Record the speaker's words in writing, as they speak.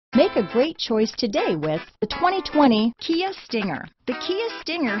Make a great choice today with the 2020 Kia Stinger. The Kia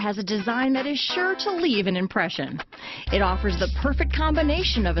Stinger has a design that is sure to leave an impression. It offers the perfect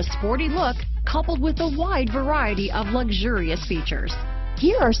combination of a sporty look coupled with a wide variety of luxurious features.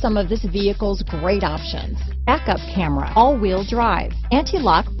 Here are some of this vehicle's great options: backup camera, all-wheel drive,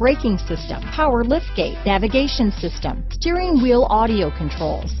 anti-lock braking system, power liftgate, navigation system, steering wheel audio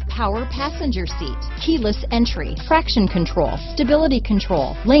controls, power passenger seat, keyless entry, traction control, stability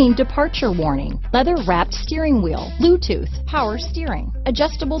control, lane departure warning, leather-wrapped steering wheel, Bluetooth, power steering,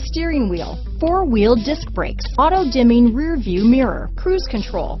 adjustable steering wheel, four-wheel disc brakes, auto-dimming rear-view mirror, cruise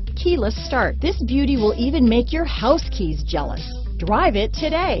control, keyless start. This beauty will even make your house keys jealous. Drive it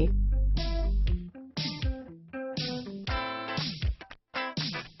today.